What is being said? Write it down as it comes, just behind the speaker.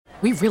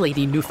We really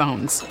need new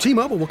phones.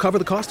 T-Mobile will cover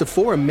the cost of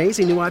 4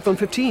 amazing new iPhone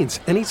 15s,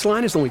 and each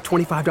line is only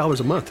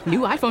 $25 a month. New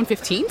iPhone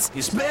 15s?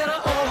 It's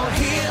better over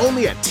here.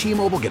 Only at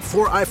T-Mobile, get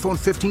 4 iPhone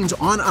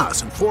 15s on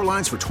us and 4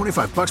 lines for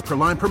 $25 per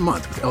line per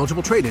month with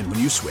eligible trade-in when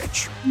you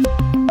switch.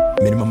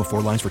 Minimum of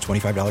 4 lines for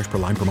 $25 per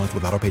line per month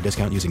with autopay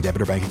discount using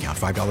debit or bank account.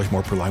 $5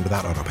 more per line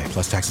without autopay,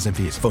 plus taxes and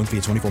fees. Phone fee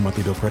at 24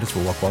 monthly bill credits for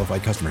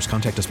well-qualified customers.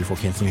 Contact us before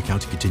canceling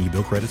account to continue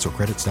bill credits or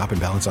credit stop and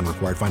balance on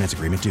required finance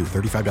agreement due.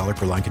 $35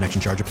 per line connection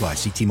charge applies.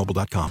 See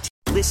T-Mobile.com.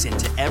 Listen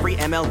to every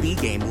MLB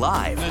game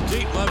live. In the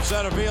deep left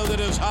center field, it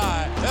is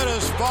high, it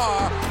is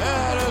far,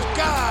 it is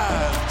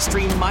gone.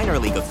 Stream minor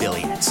league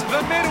affiliates.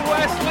 The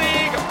Midwest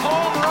League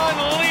home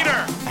run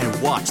leader.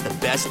 And watch the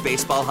best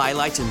baseball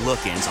highlights and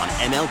look-ins on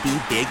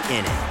MLB Big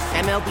Inning.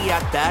 MLB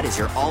At Bat is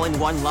your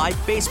all-in-one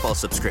live baseball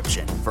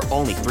subscription for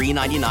only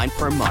 $3.99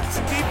 per month.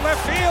 Deep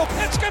left field,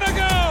 it's gonna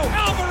go.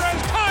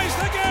 Alvarez ties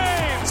the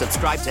game.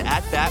 Subscribe to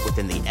At Bat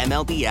within the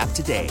MLB app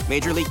today.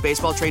 Major League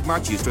Baseball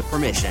trademarks used with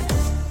permission.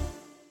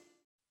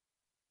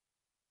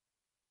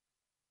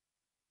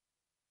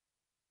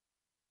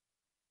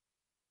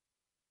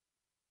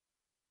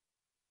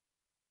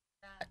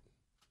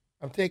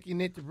 I'm taking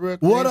it to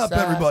Brooklyn. What up,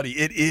 everybody?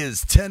 It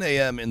is 10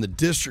 a.m. in the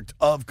District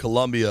of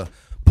Columbia.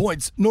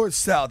 Points north,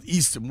 south,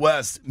 east, and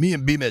west. Me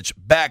and B-Mitch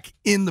back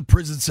in the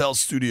prison cell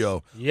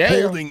studio,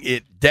 holding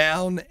it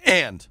down.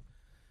 And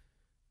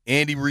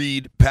Andy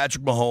Reid,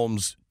 Patrick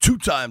Mahomes,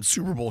 2-time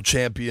Super Bowl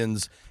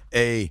champions.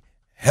 A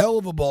hell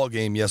of a ball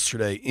game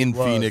yesterday in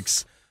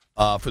Phoenix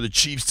for the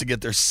Chiefs to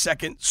get their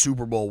second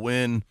Super Bowl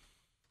win.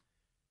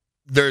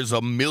 There's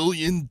a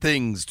million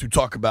things to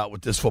talk about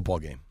with this football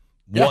game.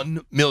 Yeah.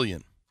 1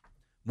 million.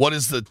 What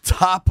is the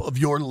top of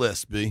your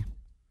list, B?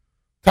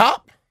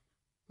 Top?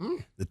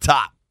 The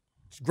top.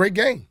 It's a great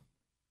game.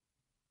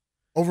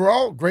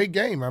 Overall, great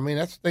game. I mean,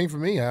 that's the thing for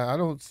me. I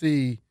don't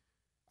see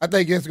 – I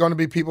think it's going to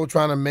be people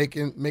trying to make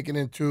it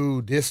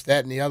into this,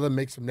 that, and the other,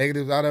 make some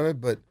negatives out of it.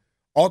 But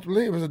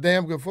ultimately, it was a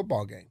damn good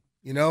football game.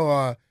 You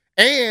know,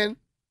 and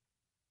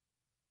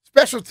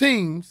special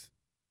teams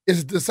is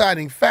a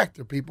deciding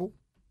factor, people.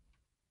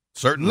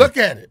 Certainly. Look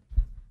at it.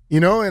 You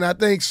know, and I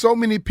think so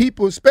many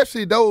people,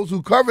 especially those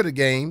who cover the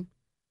game,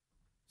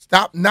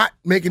 stop not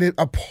making it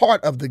a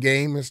part of the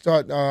game and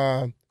start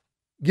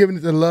giving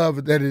it the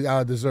love that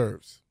it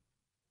deserves.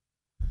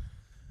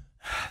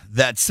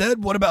 That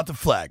said, what about the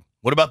flag?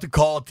 What about the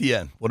call at the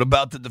end? What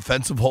about the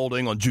defensive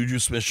holding on Juju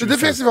Smith-Schuster? The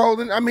defensive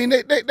holding, I mean,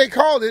 they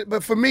called it,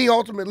 but for me,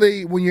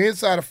 ultimately, when you're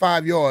inside of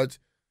 5 yards,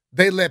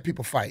 they let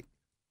people fight.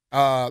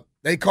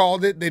 They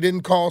called it. They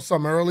didn't call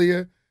some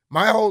earlier.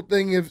 My whole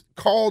thing is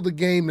call the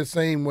game the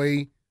same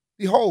way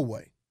the whole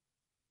way.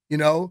 You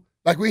know,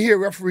 like we hear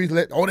referees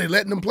they're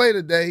letting them play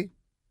today. If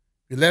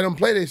you let them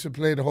play, they should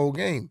play the whole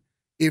game.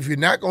 If you're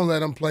not going to let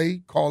them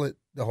play, call it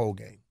the whole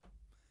game.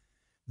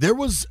 There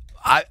was,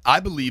 I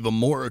believe, a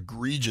more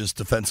egregious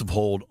defensive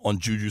hold on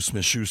Juju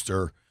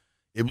Smith-Schuster.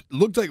 It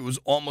looked like it was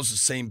almost the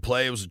same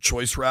play. It was a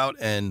choice route,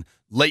 and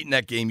late in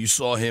that game, you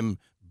saw him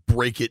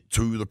break it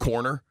to the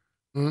corner,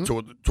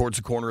 towards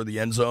the corner of the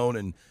end zone,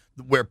 and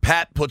where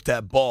Pat put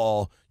that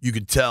ball, you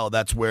could tell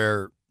that's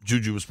where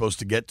Juju was supposed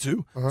to get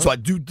to. So I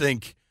do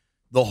think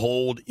the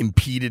hold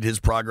impeded his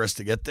progress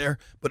to get there.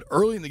 But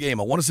early in the game,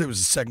 I want to say it was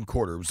the second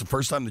quarter. It was the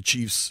first time the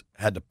Chiefs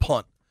had to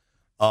punt.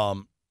 I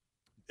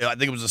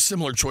think it was a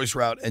similar choice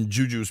route, and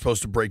Juju was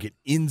supposed to break it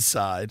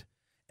inside,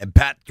 and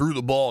Pat threw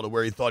the ball to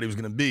where he thought he was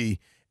going to be.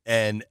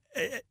 And,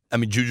 I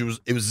mean,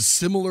 it was a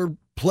similar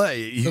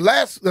play. The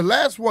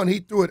last one,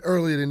 he threw it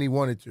earlier than he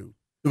wanted to.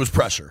 It was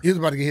pressure. He was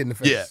about to get hit in the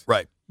face. Yeah,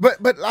 right.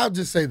 But I'll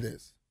just say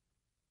this.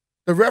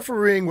 The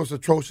refereeing was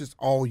atrocious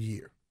all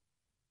year.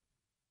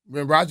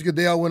 When Roger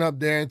Goodell went up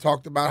there and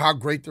talked about how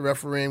great the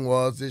refereeing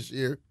was this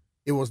year,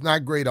 it was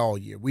not great all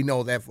year. We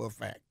know that for a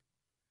fact.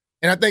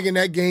 And I think in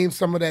that game,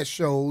 some of that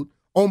showed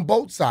on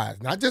both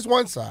sides, not just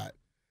one side.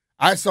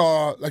 I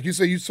saw, like you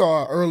said, you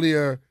saw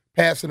earlier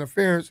pass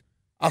interference.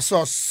 I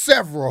saw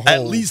several holes.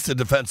 At least a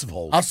defensive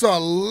hold. I saw a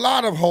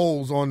lot of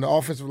holes on the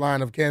offensive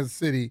line of Kansas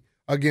City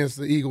against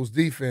the Eagles'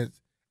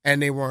 defense,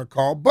 and they weren't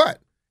called. But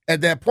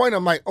at that point,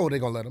 I'm like, oh, they're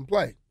going to let them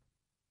play.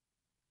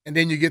 And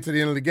then you get to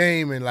the end of the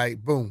game and,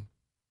 like, boom,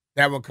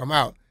 that will come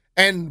out.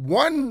 And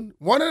one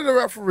of the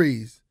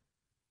referees,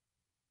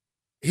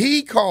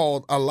 he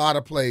called a lot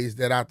of plays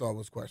that I thought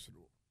was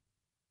questionable.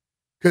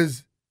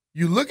 Because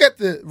you look at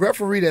the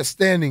referee that's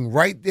standing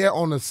right there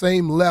on the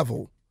same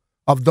level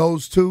of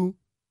those two,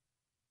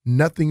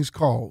 nothing's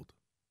called.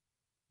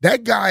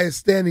 That guy is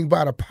standing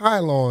by the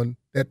pylon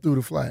that threw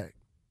the flag.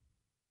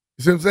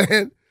 You see what I'm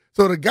saying?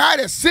 So the guy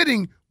that's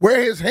sitting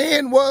where his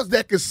hand was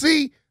that could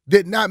see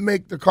did not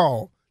make the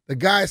call. The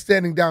guy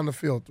standing down the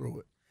field threw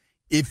it.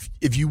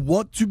 If you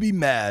want to be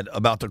mad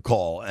about the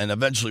call, and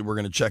eventually we're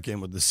going to check in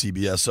with the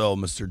CBSO,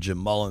 Mr. Jim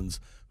Mullins,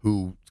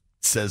 who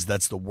says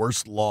that's the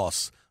worst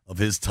loss of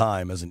his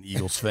time as an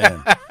Eagles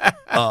fan.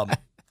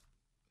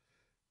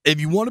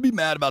 If you want to be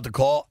mad about the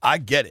call, I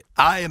get it.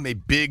 I am a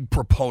big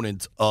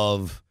proponent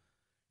of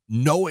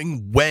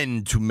knowing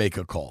when to make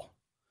a call.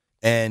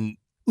 And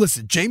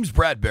listen, James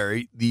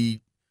Bradbury,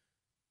 the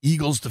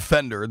Eagles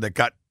defender that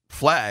got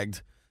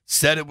flagged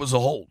said it was a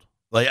hold.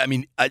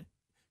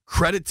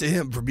 Credit to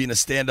him for being a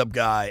stand-up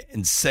guy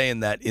and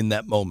saying that in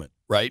that moment,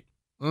 right?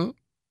 Mm-hmm.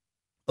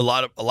 A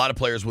lot of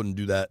players wouldn't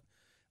do that.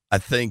 I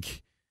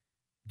think,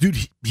 dude,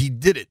 he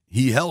did it.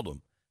 He held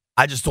him.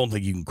 I just don't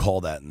think you can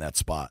call that in that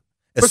spot,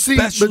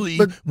 especially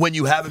when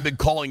you haven't been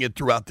calling it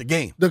throughout the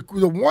game. But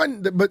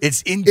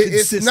it's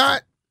inconsistent. It's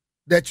not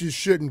that you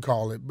shouldn't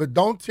call it, but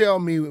don't tell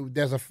me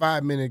there's a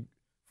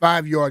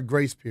 5-yard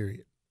grace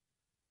period.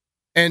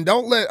 And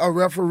don't let a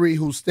referee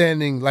who's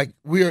standing like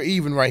we are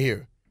even right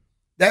here.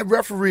 That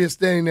referee is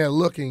standing there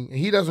looking, and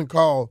he doesn't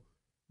call,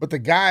 but the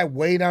guy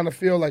way down the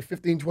field, like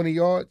 15, 20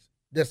 yards,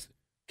 just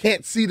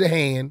can't see the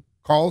hand,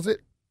 calls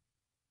it.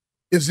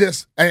 It's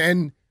just,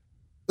 and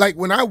like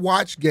when I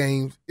watch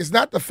games, it's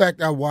not the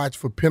fact I watch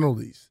for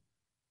penalties.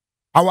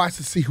 I watch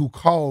to see who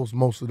calls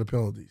most of the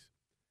penalties.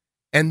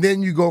 And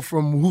then you go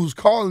from who's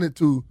calling it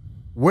to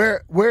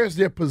where is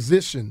their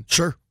position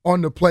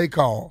on the play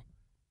call.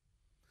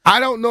 I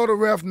don't know the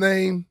ref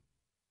name,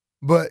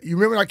 but you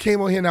remember I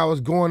came on here and I was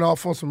going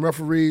off on some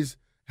referees,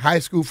 high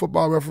school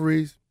football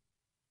referees?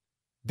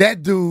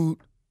 That dude,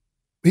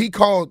 he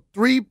called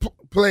 3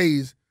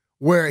 plays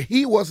where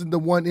he wasn't the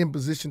one in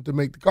position to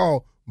make the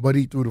call, but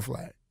he threw the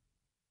flag.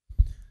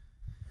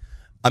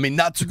 I mean,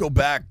 not to go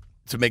back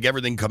to make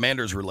everything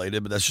Commanders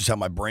related, but that's just how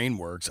my brain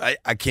works.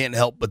 I can't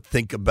help but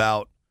think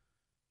about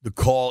the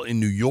call in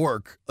New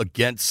York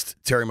against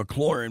Terry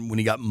McLaurin when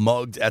he got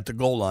mugged at the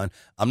goal line.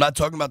 I'm not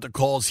talking about the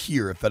calls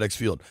here at FedEx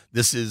Field.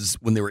 This is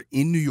when they were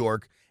in New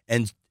York,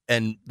 and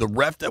the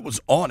ref that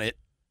was on it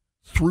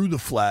threw the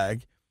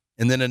flag,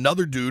 and then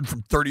another dude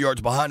from 30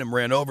 yards behind him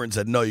ran over and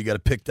said, no, you got to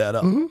pick that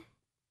up. Mm-hmm.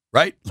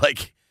 Right?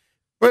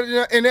 But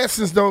in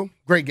essence, though,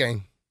 great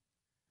game.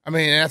 I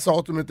mean, that's the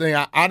ultimate thing.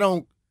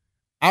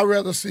 I'd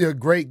rather see a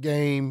great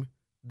game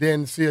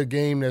than see a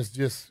game that's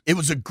just. It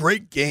was a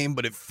great game,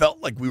 but it felt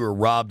like we were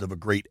robbed of a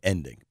great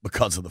ending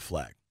because of the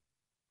flag.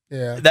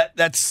 Yeah.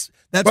 That's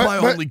my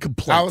only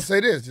complaint. I would say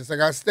this, just like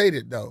I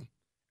stated, though.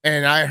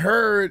 And I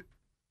heard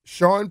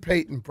Sean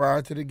Payton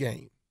prior to the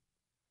game.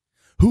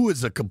 Who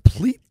is a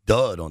complete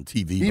dud on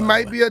TV. He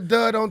might be a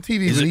dud on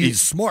TV. He's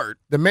smart.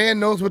 The man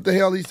knows what the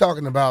hell he's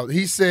talking about.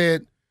 He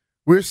said,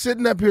 we're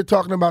sitting up here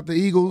talking about the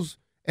Eagles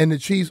and the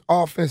Chiefs'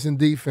 offense and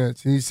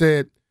defense. And he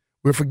said,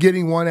 we're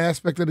forgetting one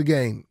aspect of the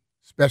game,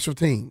 special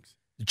teams.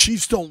 The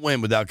Chiefs don't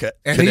win without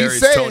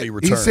Kadarius Toney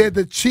returning. He said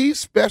the Chiefs'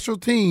 special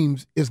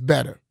teams is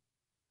better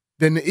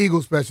than the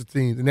Eagles' special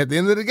teams. And at the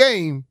end of the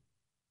game,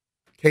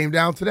 came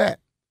down to that.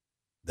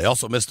 They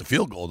also missed a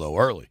field goal, though,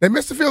 early. They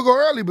missed a field goal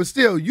early, but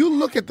still, you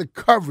look at the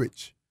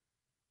coverage.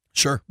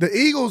 Sure. The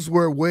Eagles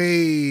were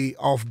way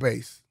off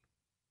base.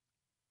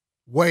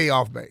 Way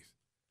off base.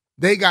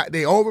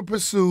 They over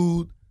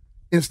pursued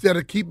instead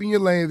of keeping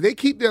your lanes. They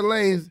keep their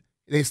lanes,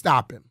 they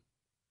stop him.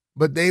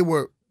 But they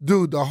were,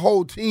 dude, the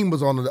whole team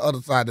was on the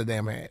other side of the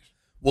damn hash.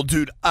 Well,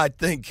 dude, I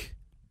think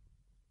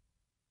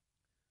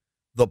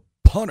the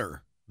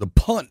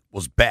punt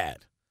was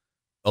bad.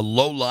 A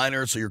low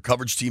liner, so your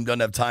coverage team doesn't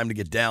have time to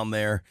get down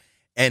there.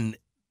 And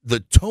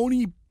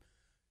Kadarius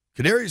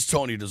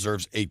Toney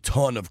deserves a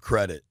ton of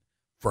credit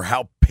for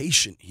how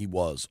patient he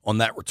was on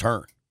that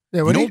return.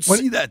 Yeah, you don't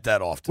see that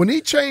often. When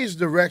he changed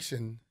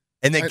direction.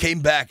 And then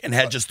came back and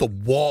had just a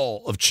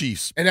wall of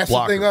Chiefs And that's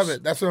blockers. The thing of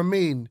it. That's what I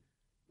mean.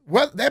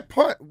 That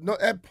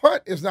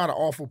punt is not an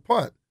awful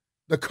punt.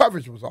 The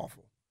coverage was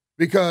awful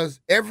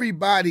because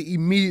everybody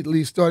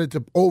immediately started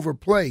to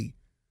overplay,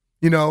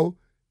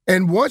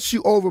 And once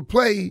you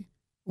overplay,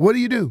 what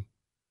do?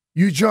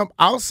 You jump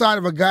outside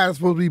of a guy that's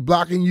supposed to be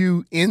blocking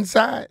you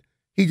inside.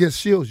 He just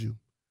shields you.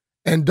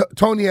 And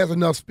Toney has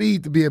enough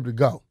speed to be able to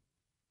go.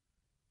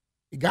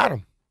 He got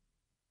him.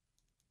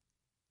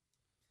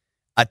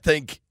 I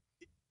think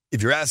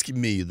if you're asking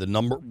me, the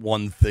number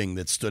one thing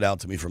that stood out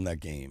to me from that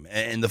game,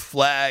 and the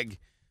flag,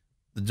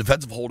 the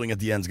defensive holding at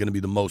the end is going to be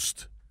the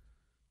most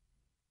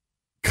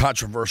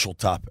controversial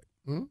topic.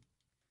 Mm-hmm.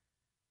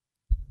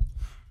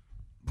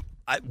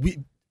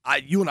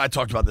 You and I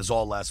talked about this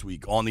all last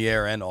week, on the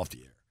air and off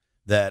the air,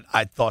 that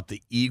I thought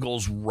the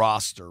Eagles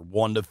roster,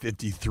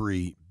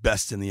 1-53,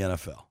 best in the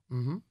NFL.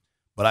 Mm-hmm.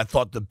 But I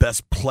thought the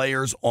best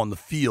players on the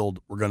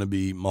field were going to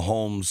be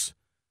Mahomes,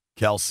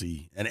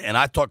 Kelsey, and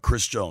I thought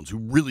Chris Jones, who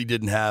really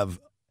didn't have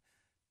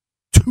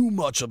too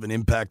much of an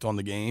impact on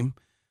the game.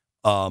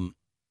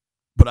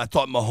 But I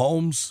thought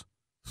Mahomes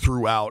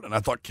throughout, and I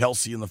thought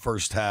Kelsey in the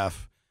first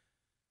half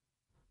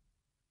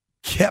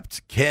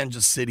kept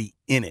Kansas City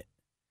in it.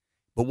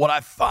 But what I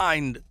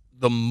find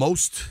the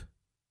most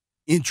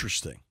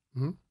interesting,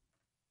 mm-hmm.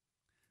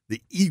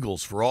 the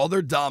Eagles, for all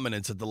their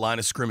dominance at the line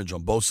of scrimmage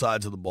on both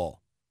sides of the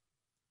ball.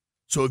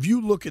 So if you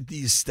look at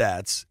these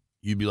stats,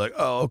 you'd be like,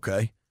 oh,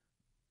 okay.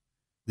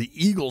 The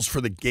Eagles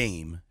for the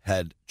game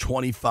had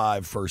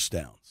 25 first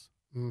downs.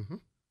 Mm-hmm.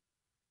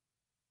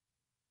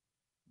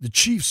 The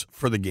Chiefs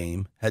for the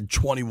game had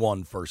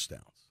 21 first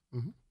downs.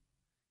 Mm-hmm.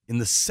 In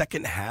the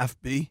second half,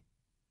 the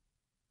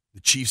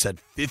Chiefs had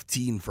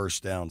 15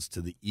 first downs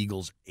to the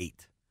Eagles'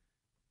 8.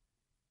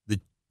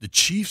 The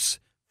Chiefs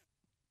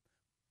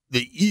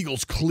the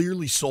Eagles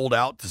clearly sold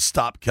out to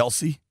stop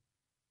Kelce,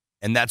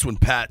 and that's when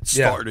Pat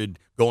started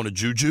going to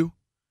Juju.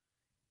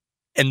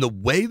 And the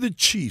way the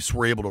Chiefs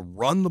were able to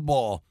run the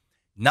ball,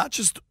 not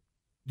just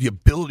the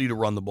ability to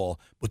run the ball,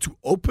 but to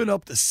open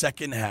up the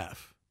second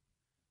half,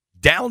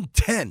 down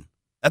 10.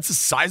 That's a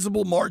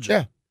sizable margin.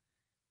 Yeah.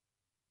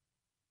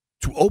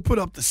 To open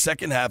up the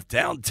second half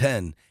down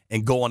 10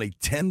 and go on a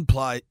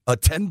 10-play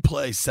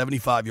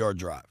 75-yard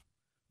drive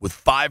with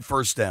 5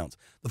 first downs.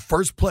 The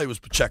first play was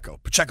Pacheco.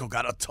 Pacheco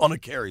got a ton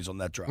of carries on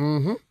that drive.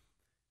 Mm-hmm.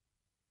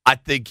 I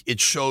think it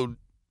showed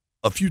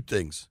a few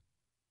things.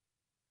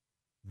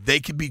 They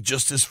could be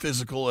just as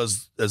physical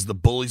as the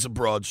bullies of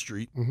Broad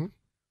Street. Mm-hmm.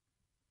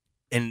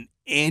 And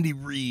Andy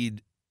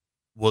Reid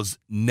was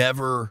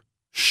never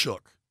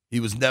shook. He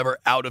was never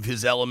out of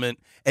his element.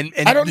 And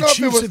I don't the know Chiefs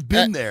if it was, have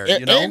been there.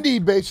 You know? Andy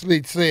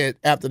basically said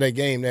after that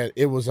game that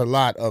it was a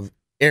lot of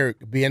Eric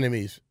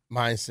Bieniemy's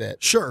mindset.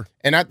 Sure.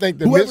 And I think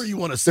whoever you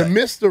want to say. The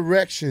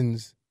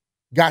misdirections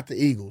got the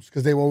Eagles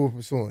because they were over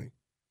pursuing.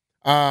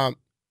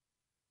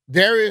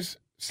 Darius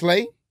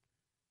Slay,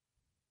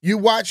 you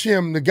watch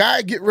him, the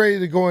guy get ready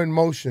to go in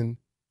motion.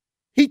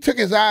 He took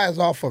his eyes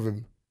off of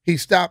him. He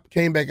stopped,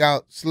 came back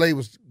out. Slay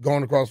was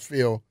going across the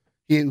field.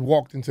 He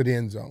walked into the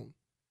end zone.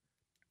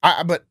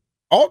 But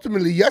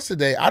ultimately,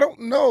 yesterday, I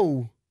don't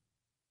know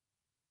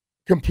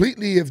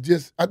completely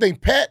I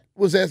think Pat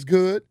was as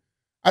good.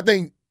 I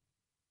think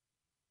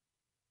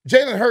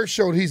Jalen Hurts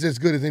showed he's as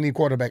good as any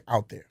quarterback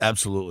out there.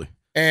 Absolutely.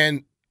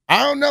 And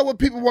I don't know what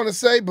people want to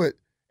say, but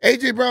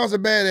A.J. Brown's a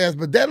badass.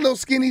 But that little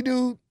skinny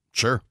dude.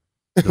 Sure.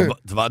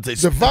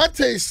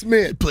 DeVonta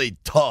Smith. He played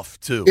tough,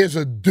 too. Is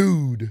a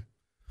dude.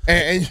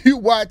 And you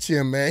watch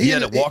him, man. He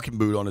had a walking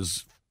boot on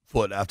his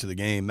foot after the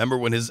game. Remember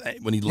when he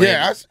landed?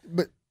 Yeah,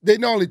 but they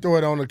normally throw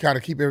it on to kind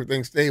of keep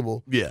everything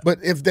stable. Yeah. But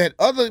if that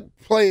other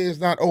play is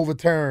not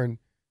overturned,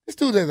 this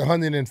dude has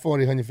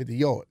 140, 150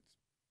 yards.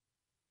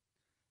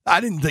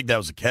 I didn't think that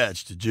was a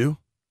catch, did you?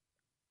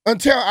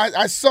 Until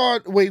I saw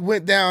it where he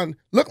went down,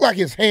 looked like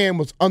his hand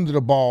was under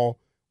the ball,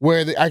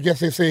 where I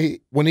guess they say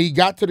when he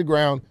got to the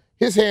ground,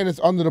 his hand is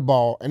under the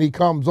ball, and he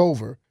comes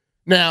over.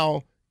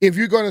 Now, if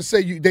you're going to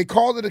say they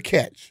called it a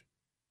catch,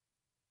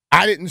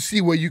 I didn't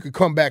see where you could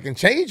come back and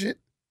change it.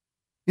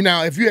 You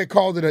know, if you had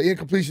called it an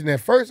incompletion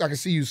at first, I could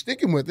see you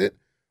sticking with it.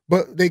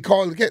 But they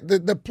called it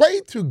the play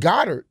to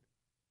Goddard.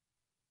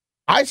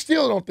 I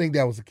still don't think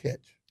that was a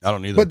catch. I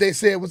don't either. But they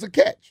said it was a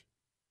catch.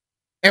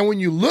 And when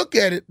you look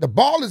at it, the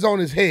ball is on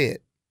his head,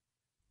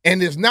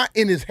 and it's not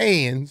in his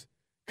hands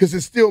because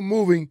it's still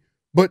moving.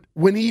 But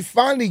when he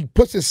finally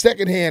puts his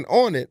second hand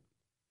on it,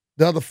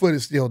 the other foot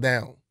is still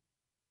down.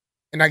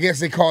 And I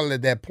guess they call it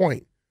at that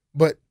point.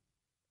 But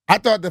I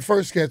thought the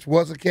first catch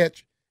was a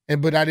catch,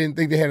 but I didn't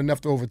think they had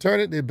enough to overturn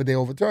it, but they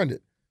overturned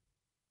it.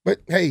 But,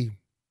 hey,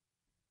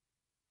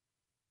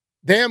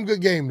 damn good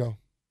game, though.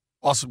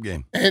 Awesome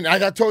game. And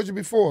like I told you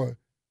before,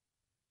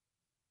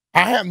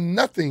 I have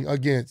nothing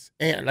against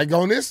Ant. Like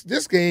on this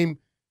game,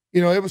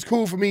 you know, it was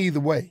cool for me either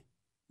way.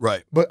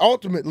 Right. But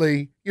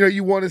ultimately, you know,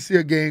 you want to see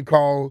a game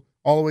called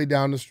all the way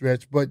down the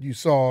stretch, but you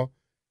saw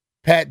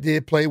Pat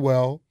did play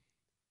well.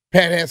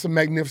 Pat had some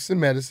magnificent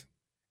medicine.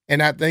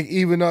 And I think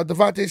even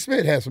DeVonta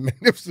Smith had some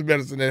magnificent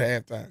medicine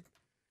at halftime.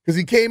 Because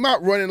he came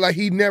out running like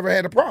he never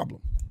had a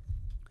problem.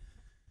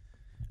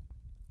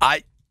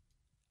 I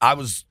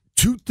was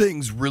two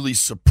things really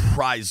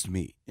surprised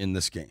me in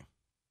this game.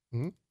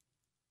 Mm-hmm.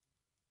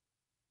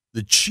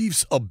 The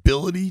Chiefs'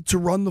 ability to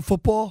run the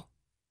football.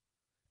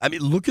 I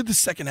mean, look at the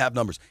second half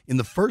numbers. In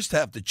the first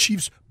half, the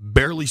Chiefs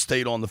barely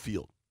stayed on the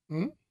field.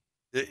 Mm-hmm.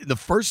 The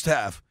first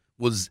half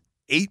was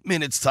 8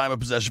 minutes time of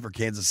possession for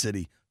Kansas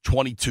City,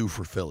 22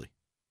 for Philly.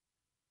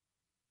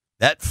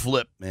 That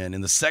flip, man.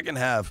 In the second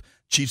half,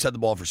 Chiefs had the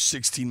ball for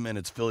 16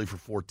 minutes, Philly for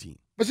 14.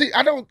 But see,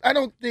 I don't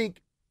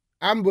think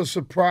I was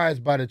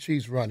surprised by the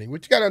Chiefs running.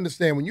 What you got to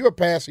understand, when you're a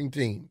passing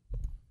team,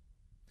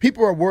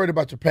 people are worried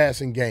about your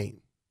passing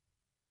game.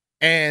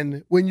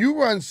 And when you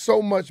run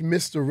so much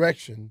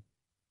misdirection,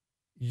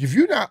 if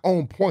you're not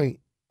on point,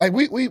 like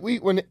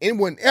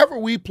whenever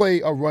we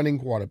play a running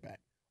quarterback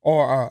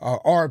or a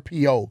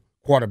RPO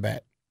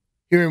quarterback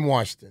here in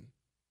Washington,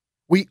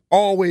 we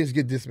always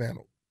get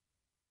dismantled.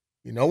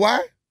 You know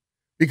why?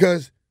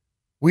 Because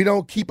we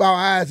don't keep our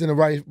eyes in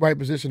the right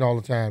position all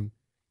the time.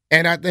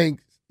 And I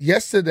think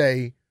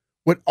yesterday,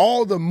 with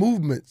all the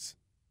movements,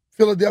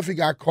 Philadelphia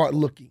got caught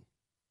looking.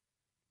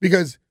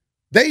 Because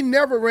they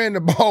never ran the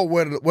ball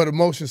where the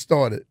motion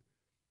started.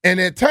 And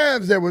at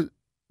times there was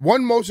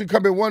one motion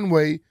coming one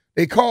way,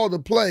 they called the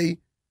play,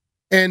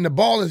 and the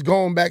ball is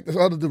going back the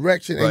other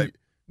direction. Right.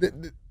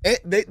 And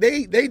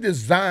they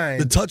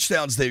designed the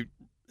touchdowns.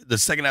 The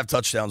second half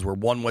touchdowns where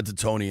one went to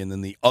Tony, and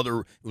then the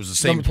other, it was the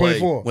same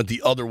play, went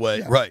the other way.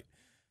 Yeah. Right.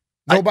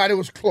 Nobody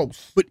was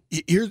close. But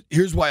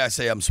here's why I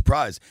say I'm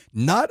surprised.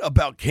 Not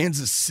about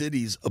Kansas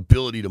City's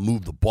ability to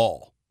move the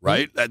ball,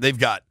 right? Mm-hmm. They've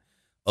got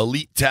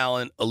elite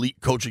talent, elite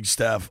coaching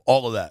staff,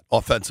 all of that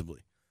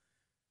offensively.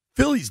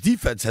 Philly's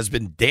defense has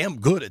been damn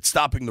good at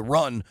stopping the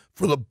run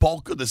for the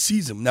bulk of the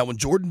season. Now, when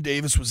Jordan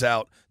Davis was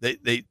out,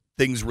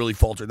 things really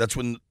faltered. That's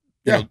when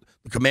You know,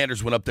 the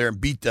Commanders went up there and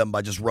beat them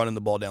by just running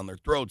the ball down their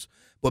throats.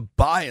 But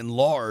by and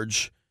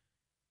large,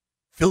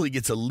 Philly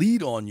gets a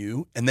lead on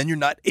you, and then you're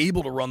not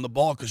able to run the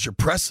ball because you're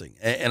pressing.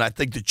 And I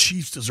think the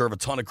Chiefs deserve a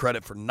ton of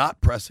credit for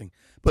not pressing.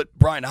 But,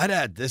 Brian, I'd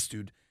add this,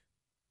 dude.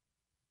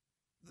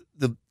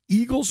 The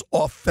Eagles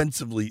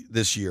offensively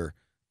this year,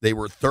 they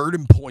were third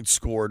in points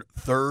scored,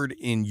 third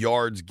in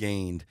yards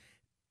gained,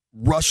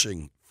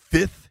 rushing,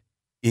 fifth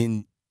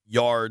in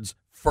yards,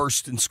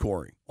 first in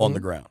scoring on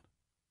the ground.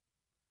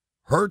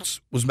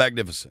 Hurts was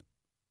magnificent.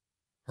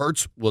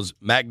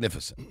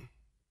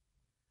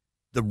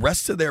 The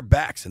rest of their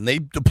backs, and they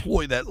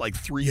deploy that like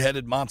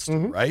three-headed monster,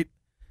 right?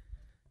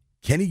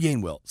 Kenny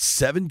Gainwell,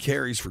 7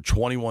 carries for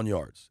 21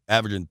 yards,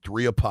 averaging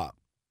 3 a pop.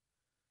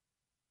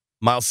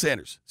 Miles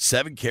Sanders,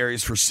 7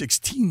 carries for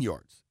 16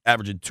 yards,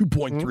 averaging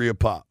 2.3 a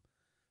pop.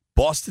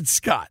 Boston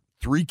Scott,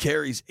 3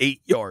 carries,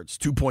 8 yards,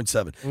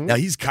 2.7. Now,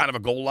 he's kind of a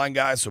goal line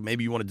guy, so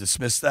maybe you want to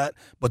dismiss that.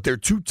 But they're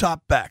 2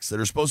 top backs that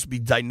are supposed to be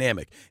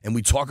dynamic. And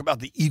we talk about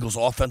the Eagles'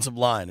 offensive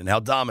line and how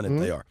dominant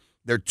they are.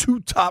 Their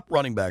 2 top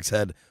running backs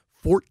had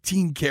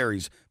 14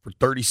 carries for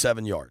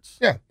 37 yards.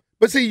 Yeah.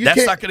 But see,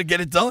 that's not going to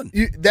get it done.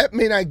 That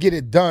may not get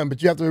it done,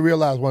 but you have to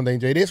realize one thing,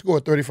 Jay. They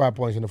scored 35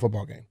 points in the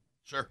football game.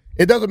 Sure.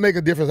 It doesn't make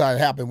a difference how it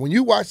happened. When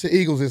you watch the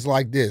Eagles, it's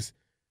like this.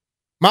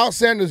 Miles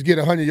Sanders get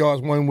 100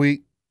 yards one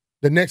week.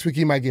 The next week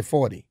he might get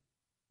 40.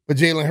 But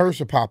Jalen Hurts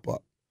will pop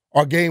up.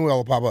 Or Gainwell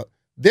will pop up.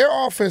 Their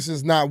offense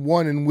is not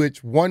one in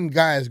which one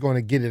guy is going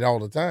to get it all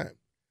the time.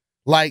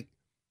 Like,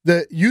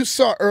 you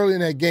saw early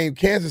in that game,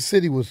 Kansas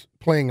City was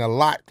playing a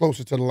lot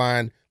closer to the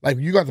line. Like,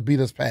 you got to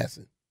beat us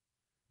passing.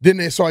 Then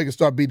they saw you could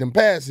start beating them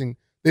passing.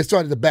 They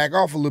started to back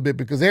off a little bit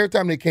because every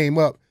time they came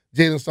up,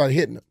 Jalen started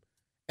hitting them.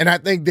 And I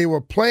think they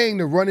were playing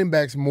the running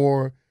backs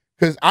more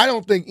because I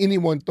don't think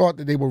anyone thought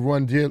that they would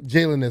run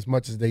Jalen as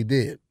much as they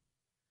did.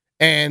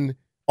 And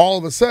all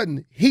of a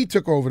sudden, he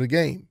took over the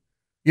game.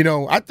 You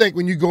know, I think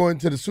when you go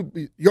into the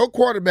Super, your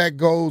quarterback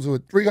goes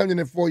with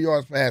 304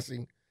 yards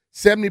passing,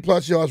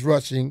 70-plus yards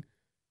rushing,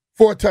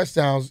 4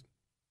 touchdowns.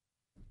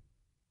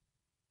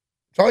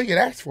 That's all you can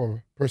ask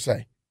for, per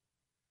se.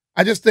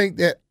 I just think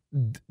that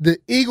the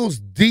Eagles'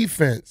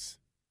 defense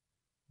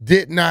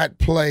did not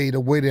play the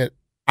way that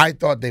I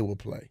thought they would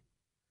play.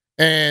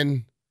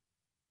 And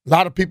a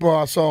lot of people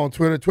I saw on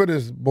Twitter, Twitter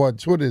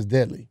is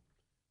deadly.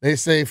 They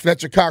say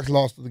Fletcher Cox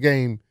lost the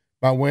game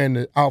by wearing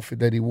the outfit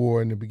that he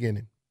wore in the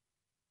beginning.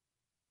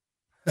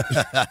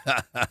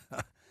 I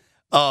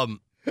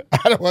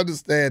don't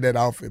understand that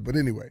outfit, but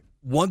anyway.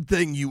 One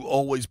thing you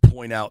always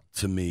point out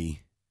to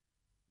me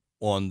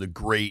on the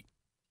great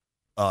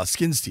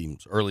Skins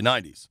teams, early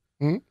 90s,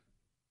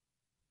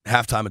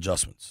 halftime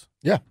adjustments.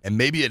 Yeah. And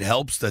maybe it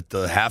helps that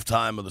the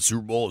halftime of the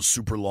Super Bowl is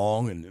super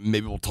long, and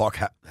maybe we'll talk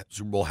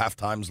Super Bowl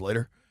halftimes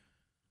later.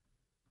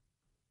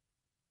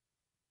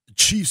 The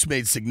Chiefs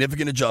made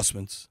significant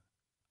adjustments.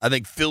 I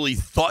think Philly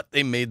thought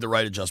they made the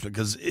right adjustment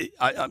because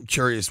I'm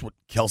curious what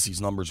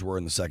Kelsey's numbers were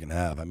in the second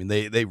half. I mean,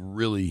 they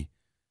really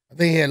 – I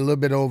think he had a little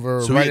bit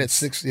over, right at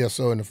 60 or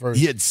so in the first.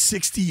 He had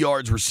 60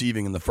 yards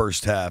receiving in the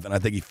first half, and I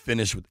think he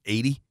finished with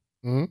 80.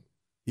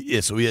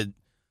 Yeah, so he had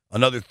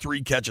another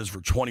 3 catches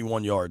for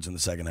 21 yards in the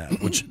second half,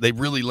 which they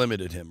really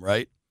limited him,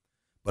 right?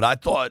 But I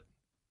thought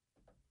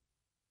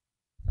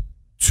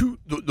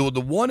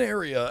the one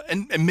area,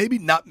 and maybe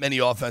not many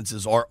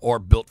offenses are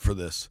built for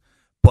this,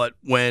 but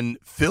when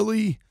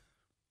Philly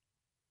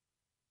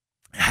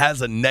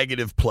has a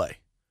negative play,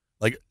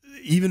 like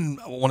even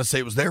I want to say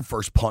it was their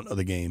first punt of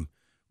the game,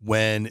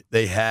 when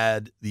they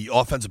had the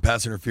offensive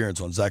pass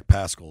interference on Zach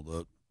Pascal,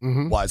 the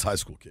Wise High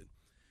School kid,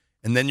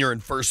 and then you're in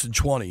 1st and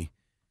 20,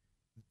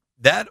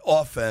 that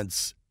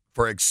offense,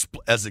 for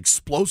as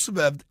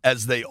explosive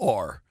as they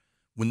are,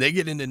 when they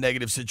get into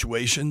negative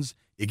situations,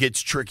 it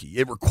gets tricky.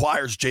 It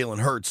requires Jalen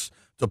Hurts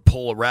to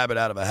pull a rabbit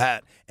out of a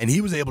hat, and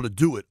he was able to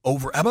do it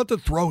over. How about the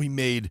throw he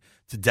made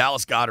to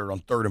Dallas Goedert on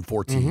 3rd and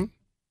 14?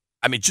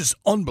 I mean, just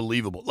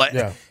unbelievable.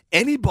 Like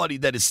anybody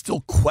that is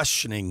still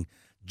questioning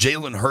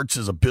Jalen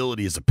Hurts'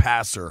 ability as a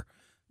passer,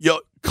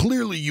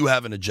 clearly you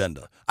have an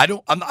agenda. I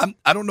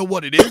don't know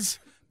what it is,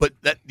 but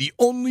that the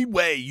only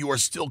way you are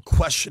still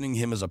questioning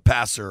him as a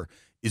passer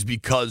is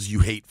because you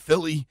hate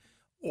Philly,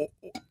 or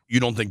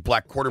you don't think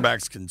black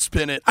quarterbacks can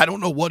spin it. I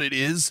don't know what it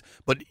is,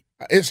 but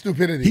it's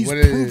stupidity. He's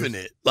proven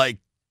it. Like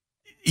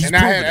he's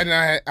proven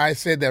it. I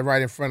said that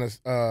right in front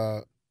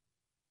of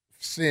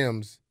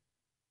Sims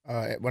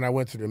when I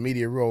went to the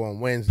media row on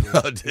Wednesday.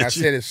 I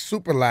said it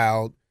super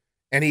loud,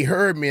 and he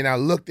heard me, and I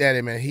looked at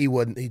him, and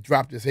he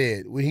dropped his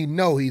head. Well, he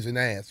know he's an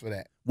ass for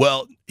that.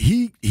 Well,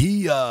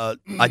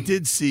 I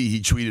did see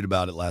he tweeted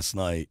about it last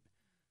night.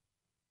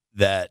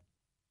 That,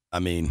 I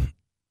mean,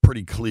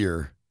 pretty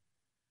clear.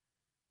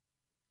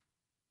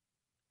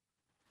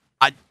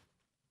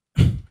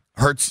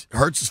 Hurts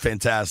is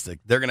fantastic.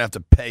 They're gonna have to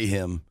pay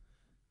him.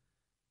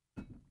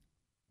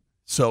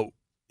 So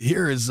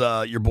here is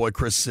your boy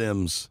Chris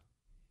Sims.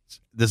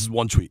 This is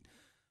one tweet.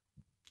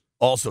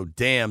 Also,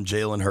 damn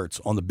Jalen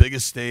Hurts on the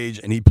biggest stage,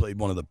 and he played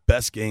one of the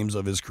best games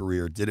of his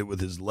career. Did it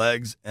with his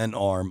legs and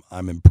arm.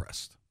 I'm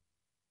impressed.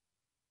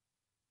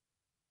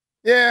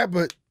 Yeah,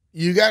 but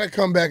you got to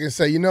come back and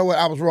say, you know what,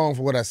 I was wrong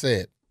for what I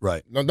said.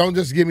 Right. No, don't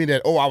just give me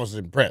that, I was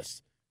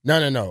impressed.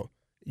 No.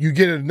 You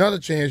get another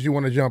chance, you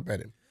want to jump at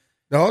him.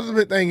 The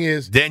ultimate thing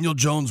is Daniel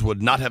Jones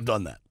would not have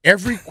done that.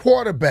 Every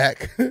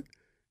quarterback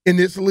in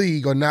this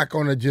league are not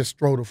going to just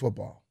throw the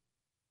football.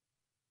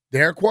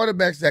 There are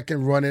quarterbacks that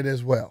can run it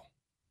as well.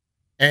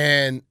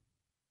 And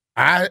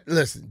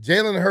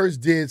Jalen Hurts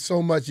did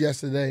so much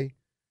yesterday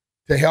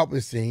to help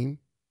his team,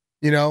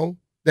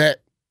 that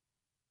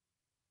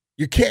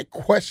you can't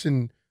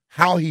question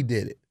how he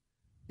did it.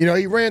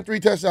 He ran 3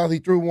 touchdowns, he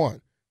threw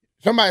 1.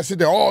 Somebody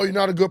said, you're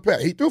not a good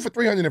passer. He threw for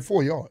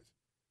 304 yards.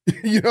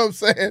 You know what I'm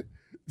saying?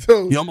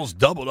 So he almost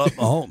doubled up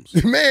Mahomes.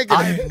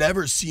 I've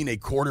never seen a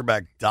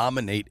quarterback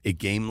dominate a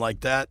game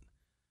like that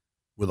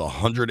with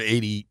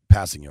 180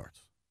 passing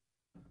yards.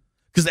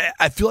 Because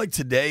I feel like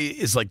today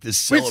is like this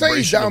celebration.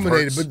 We say he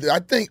dominated, but I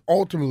think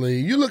ultimately,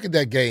 you look at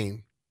that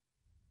game,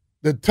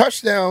 the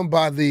touchdown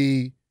by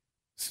the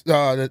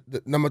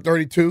number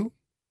 32,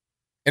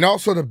 and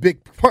also the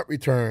big punt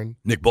return,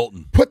 Nick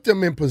Bolton, put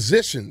them in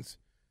positions.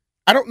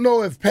 I don't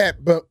know if Pat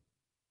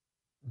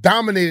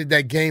dominated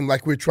that game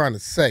like we're trying to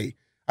say.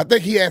 I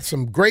think he had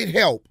some great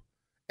help,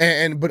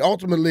 but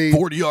ultimately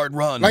 40-yard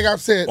run. Like I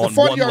said, the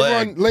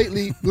 40-yard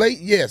run late,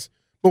 yes.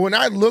 But when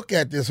I look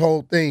at this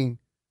whole thing,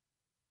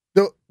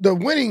 the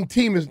winning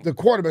team is the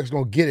quarterback's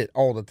going to get it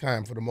all the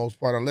time for the most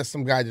part, unless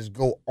some guy just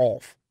go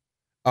off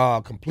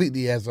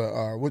completely as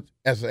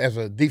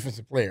a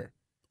defensive player.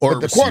 Or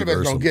but the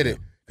quarterback's going to get it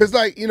because,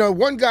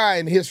 one guy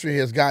in history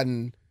has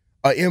gotten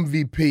an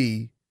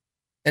MVP,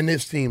 and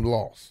this team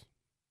lost.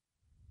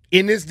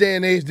 In this day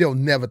and age, they'll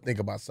never think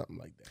about something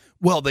like that.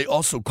 Well, they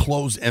also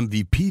close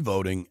MVP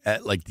voting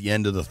at the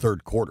end of the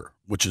third quarter,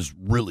 which is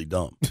really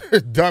dumb.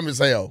 Dumb as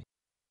hell.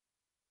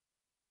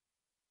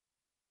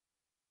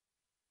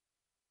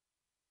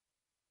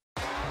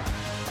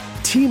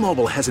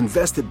 T-Mobile has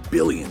invested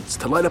billions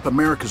to light up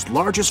America's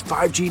largest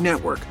 5G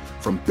network,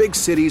 from big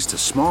cities to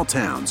small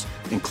towns,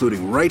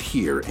 including right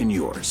here in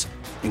yours.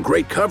 And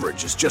great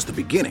coverage is just the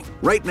beginning.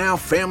 Right now,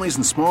 families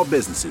and small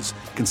businesses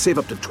can save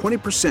up to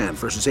 20%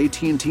 versus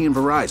AT&T and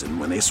Verizon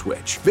when they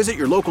switch. Visit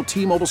your local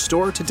T-Mobile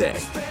store today.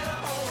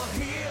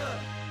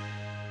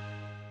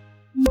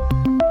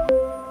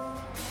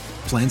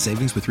 Plan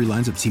savings with 3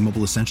 lines of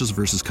T-Mobile Essentials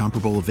versus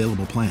comparable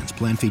available plans.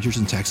 Plan features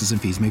and taxes and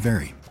fees may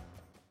vary.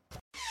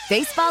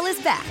 Baseball is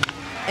back,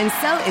 and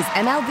so is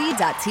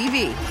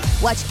MLB.tv.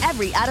 Watch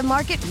every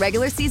out-of-market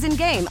regular season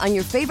game on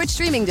your favorite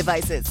streaming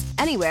devices,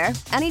 anywhere,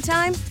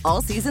 anytime,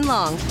 all season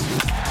long.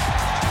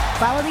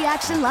 Follow the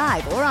action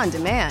live or on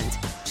demand.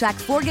 Track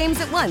 4 games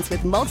at once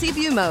with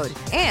multi-view mode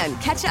and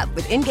catch up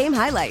with in-game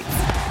highlights.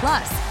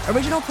 Plus,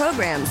 original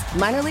programs,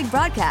 minor league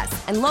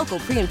broadcasts, and local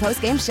pre- and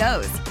post-game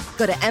shows.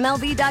 Go to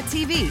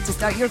MLB.tv to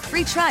start your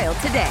free trial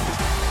today.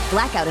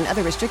 Blackout and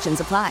other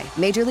restrictions apply.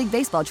 Major League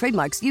Baseball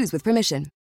trademarks used with permission.